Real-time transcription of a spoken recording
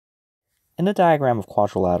In the diagram of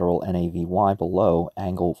quadrilateral NAVY below,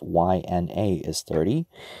 angle YNA is 30,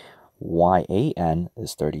 YAN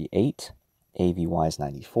is 38, AVY is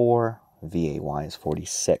 94, VAY is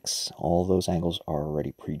 46. All those angles are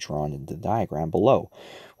already pre-drawn in the diagram below.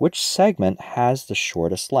 Which segment has the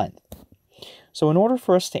shortest length? So in order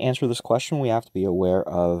for us to answer this question, we have to be aware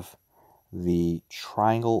of the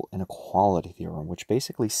triangle inequality theorem, which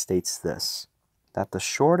basically states this, that the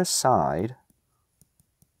shortest side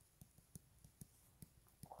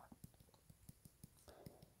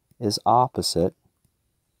is opposite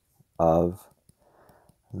of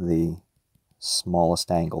the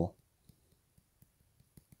smallest angle.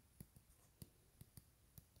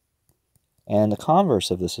 And the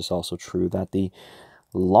converse of this is also true, that the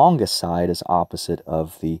longest side is opposite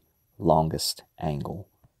of the longest angle.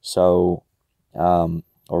 So, or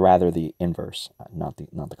rather the inverse, not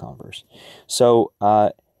the converse. So,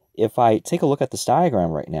 if I take a look at this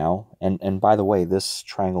diagram right now, and by the way, this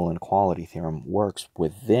triangle inequality theorem works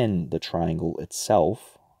within the triangle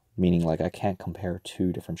itself, meaning like I can't compare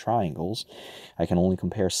two different triangles. I can only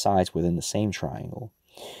compare sides within the same triangle.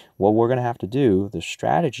 What we're going to have to do, the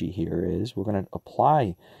strategy here is we're going to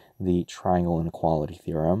apply the triangle inequality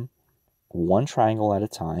theorem one triangle at a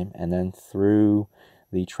time, and then through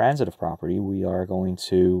the transitive property, we are going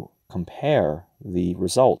to compare the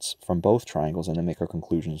results from both triangles and then make our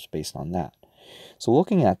conclusions based on that. So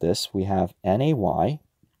looking at this, we have NAY,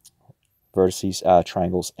 vertices,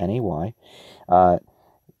 triangles NAY.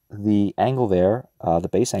 The angle there, the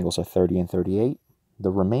base angles are 30 and 38. The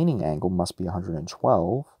remaining angle must be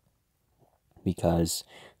 112 because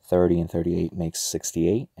 30 and 38 makes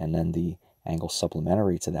 68, and then the angle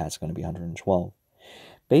supplementary to that is going to be 112.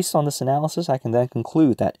 Based on this analysis, I can then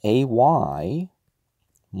conclude that AY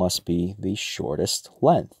must be the shortest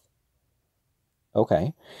length.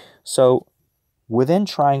 Okay, so within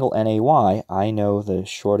triangle NAY, I know the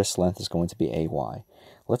shortest length is going to be AY.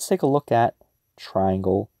 Let's take a look at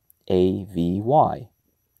triangle AVY.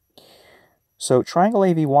 So triangle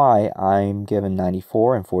AVY, I'm given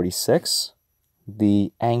 94 and 46.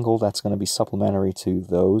 The angle that's going to be supplementary to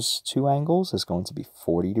those two angles is going to be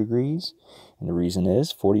 40 degrees. And the reason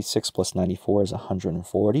is 46 plus 94 is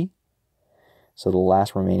 140. So the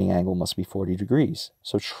last remaining angle must be 40 degrees.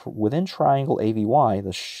 So within triangle AVY,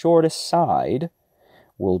 the shortest side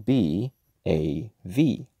will be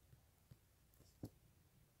AV.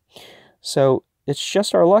 So it's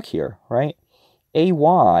just our luck here, right?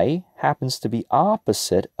 AY happens to be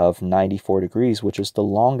opposite of 94 degrees, which is the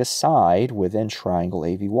longest side within triangle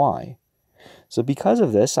AVY. So because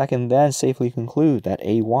of this, I can then safely conclude that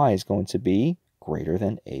AY is going to be greater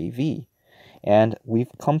than AV. And we've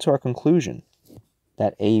come to our conclusion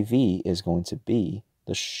that AV is going to be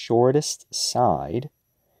the shortest side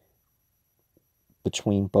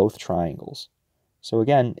between both triangles. So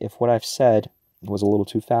again, if what I've said was a little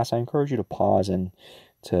too fast, I encourage you to pause and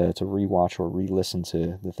to rewatch or re-listen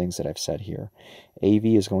to the things that I've said here. AV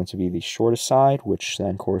is going to be the shortest side, which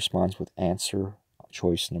then corresponds with answer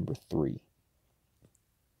choice number 3.